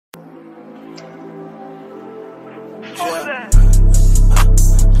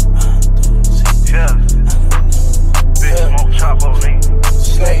BigSmokeChapo, nigga.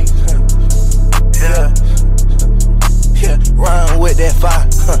 Snake, yeah. Yeah, rhyme with that fire,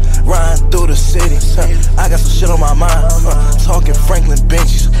 rhyme through the city. I got some shit on my mind, talking Franklin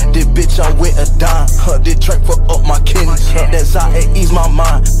benches. This bitch I'm with a dime, this drink for up my kidneys. That Zai ease my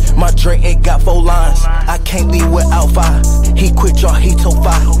mind. My drink ain't got 4 lines. I can't leave without fire. He quit y'all, he told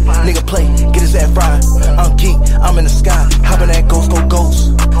fire. Nigga play, get his ass fried. I'm geek, I'm in the sky, hopping that ghost, go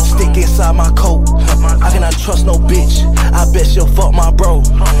ghost. Stick inside my coat. I cannot trust no bitch. I bet she'll fuck my bro.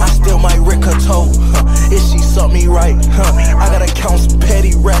 I still might rick her toe. If she suck me right, I gotta count some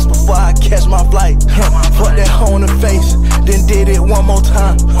petty rats before I catch my flight. Fuck that hoe in the face, then did it one more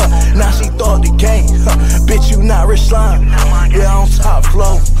time. Now she thought the game. Bitch, you not rich slime. Yeah, on top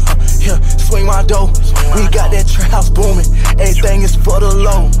flow. Yeah, swing my dough. We got that trap house booming. Everything is for the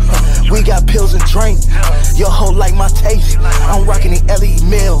low. We got pills and drink. Your hoe like my taste. I'm rocking the LE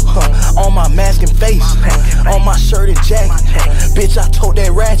mill on my mask and face, on my shirt and jacket. Bitch, I told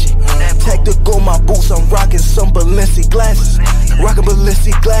that ratchet. Tactical, my boots. I'm rocking some Balenci glasses. Rockin'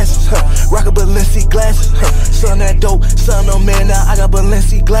 Balenci glasses. Rockin' Balenci glasses. Son that dope, son no man. Now I got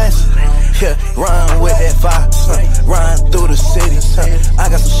Balenci glasses. Yeah, rhyme with that fire, rhyme through the city. I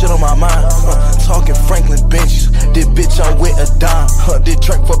got some shit on my mind, talking Franklin benches. This bitch I'm with a dime, this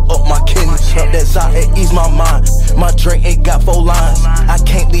drink for up my kidneys. That Zai ease my mind. My drink ain't got 4 lines. I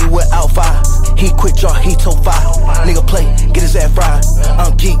can't leave without fire. He quit y'all, he told fire. Nigga play, get his ass fried.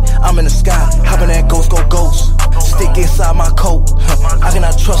 I'm geek, I'm in the sky, hopping that ghost, go ghost. Stick inside my coat. I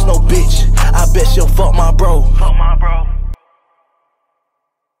cannot trust no bitch. I bet she'll fuck my bro.